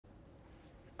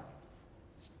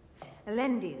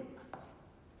Elendil.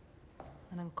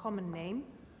 An uncommon name.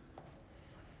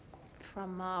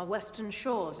 From our western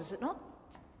shores, is it not?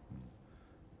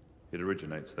 It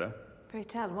originates there. Pray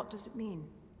tell, what does it mean?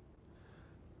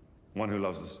 One who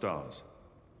loves the stars.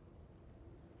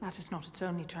 That is not its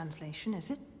only translation, is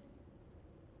it?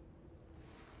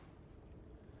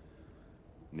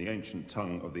 In the ancient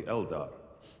tongue of the Eldar,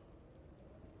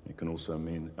 it can also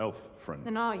mean elf friend.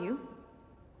 Then are you?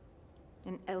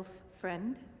 An elf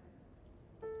friend?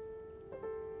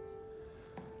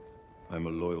 I'm a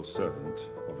loyal servant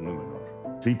of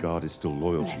Numenor. Seaguard is still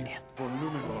loyal to you. For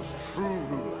Numenor's true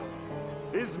ruler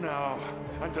is now,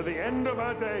 and to the end of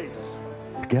her days.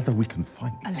 Together we can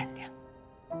fight. Elendil.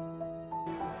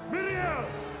 Míriel,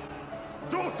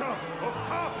 daughter of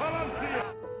tar-míriel.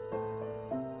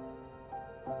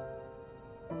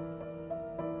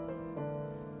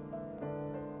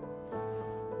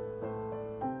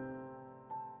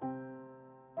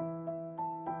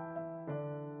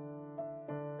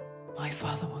 My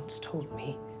father once told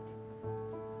me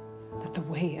that the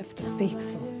way of the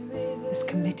faithful is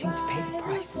committing to pay the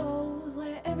price,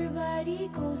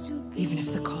 even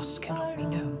if the cost cannot be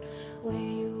known,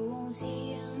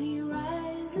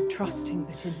 and trusting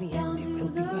that in the end it will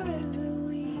be worth it.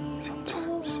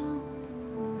 Sometimes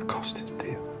the cost is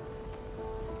dear.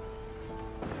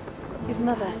 His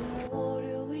mother.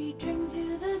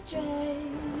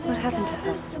 What happened to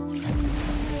her?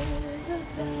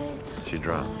 She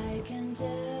drowned.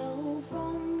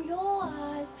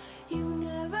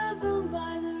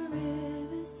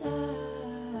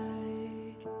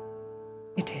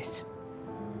 It is.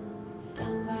 We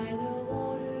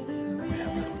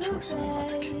have little choice in the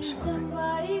matter to keep serving.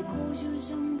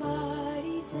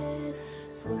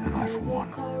 And I, for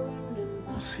one,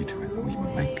 will see to it that we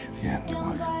make the end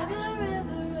worth the price.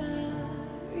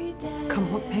 Come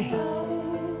what may.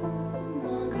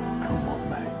 Come what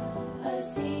may.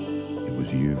 It was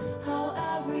you who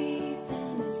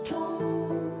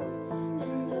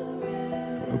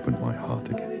opened my heart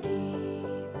again.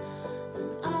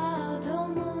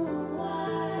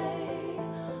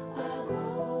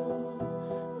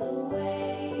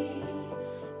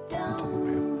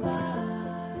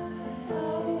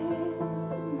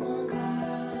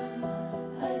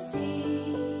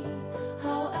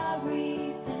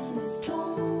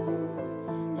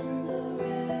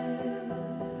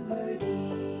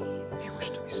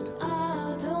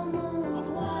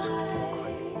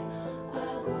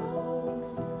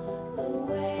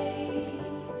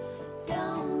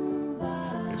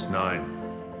 It's 9.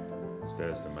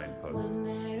 Stairs to main post.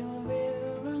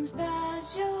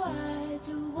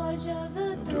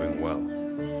 You're doing well.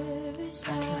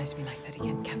 Patronize me like that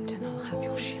again, Captain. I'll have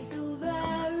your ship.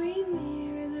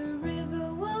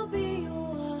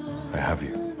 I have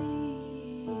you.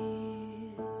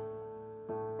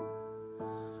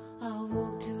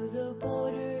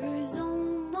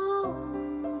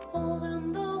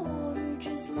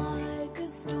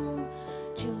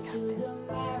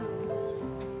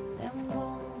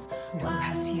 And who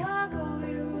has you?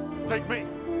 Take me!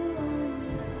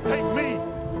 Take me!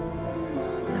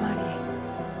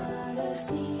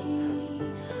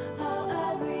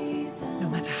 No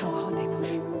matter how hard they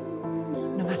push,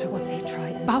 no matter what they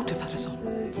try, bow to Farazon.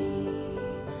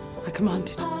 I command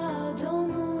it.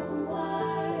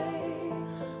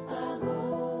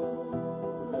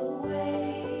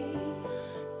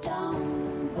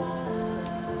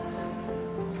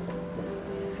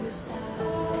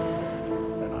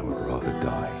 Then I would rather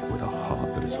die with a heart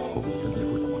that is whole than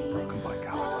live with one broken by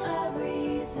cowardice.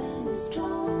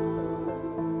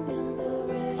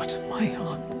 What of my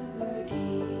heart?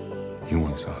 You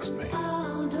once asked me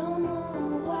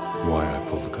why I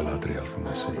pulled the Galadriel from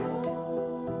the sea.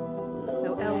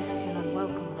 Though elves have been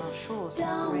unwelcome on our shores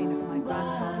since the reign of my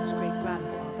grandfather's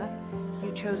great-grandfather,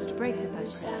 you chose to break with that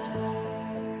precedent.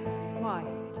 Why?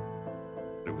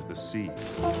 It was the sea who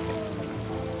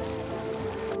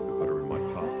put her in my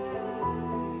path.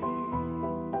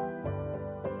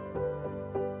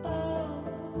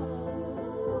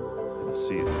 And the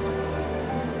sea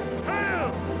Hail!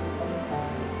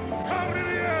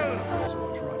 Tar-míriel! is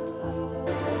what's right.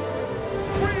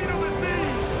 Queen of the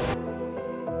sea!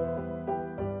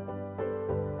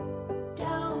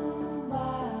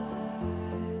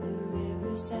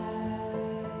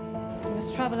 You must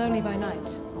travel only by night.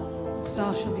 The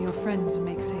stars shall be your friends and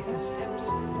make safe your steps.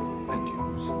 And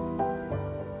yours.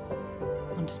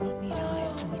 One does not need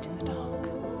eyes to meet in the dark.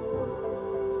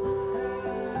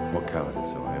 What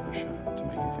cowardice have I ever shown to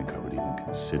make you think I would even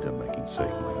consider making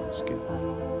safe my own skin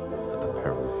at the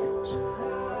peril of yours?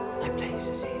 My place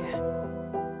is here.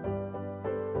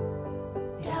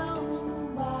 The actors.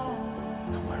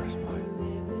 is mine.